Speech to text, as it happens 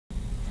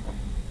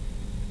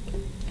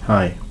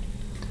Hi.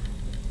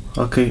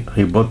 Okay,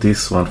 I bought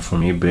this one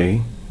from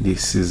eBay.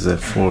 This is a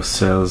 4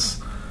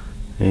 cells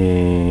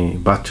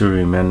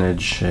battery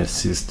manage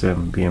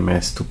system,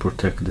 BMS, to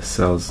protect the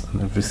cells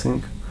and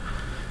everything.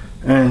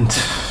 And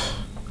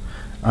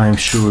I'm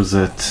sure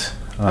that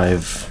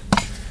I've,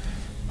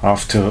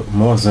 after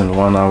more than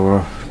 1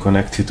 hour,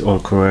 connected all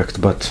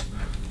correct, but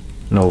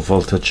no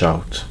voltage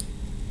out.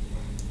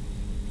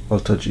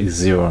 Voltage is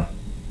 0.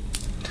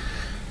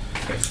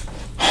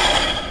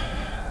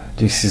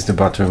 This is the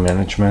battery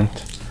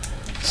management.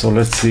 So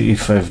let's see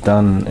if I've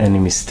done any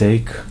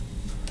mistake.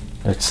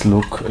 Let's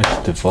look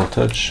at the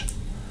voltage,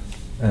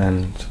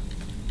 and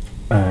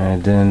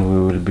then we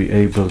will be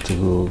able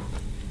to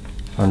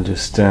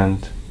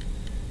understand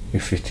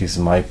if it is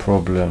my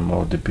problem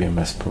or the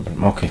BMS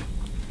problem. Okay,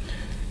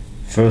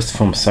 first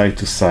from side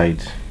to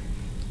side.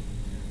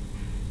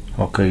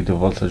 Okay, the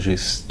voltage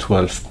is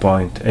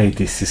 12.8.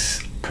 this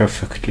is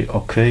perfectly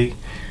okay.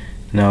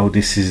 Now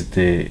this is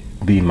the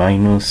B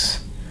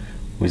minus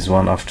with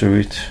 1 after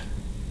it,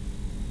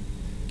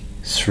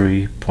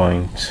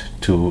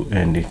 3.2,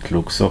 and it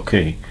looks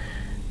okay.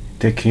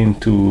 Take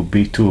into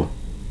B2.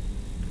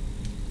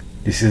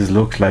 This is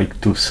look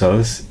like 2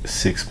 cells,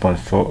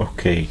 6.4.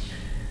 okay.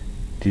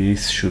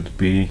 This should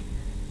be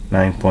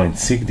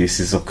 9.6. this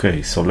is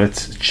okay. So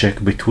let's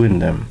check between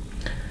them.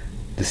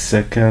 The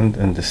second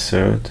and the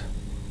third,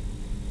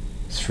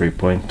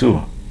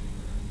 3.2.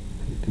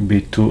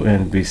 B2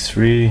 and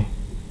B3,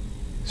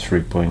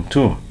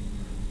 3.2.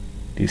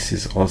 This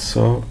is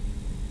also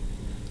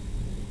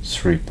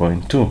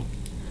 3.2.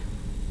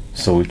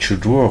 so it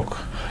should work.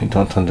 I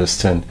don't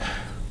understand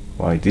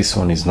why this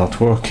one is not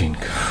working.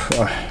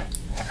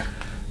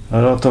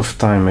 A lot of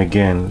time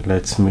again.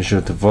 Let's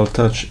measure the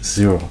voltage,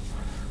 0.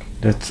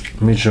 Let's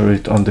measure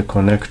it on the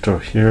connector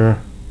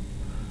here.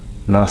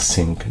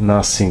 Nothing.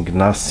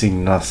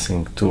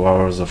 2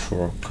 hours of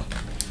work.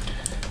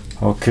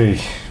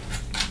 Okay,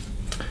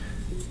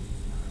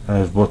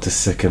 I've bought a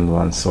second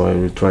one, so I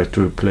will try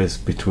to replace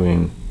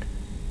between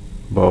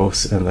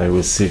both, and I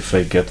will see if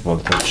I get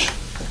voltage.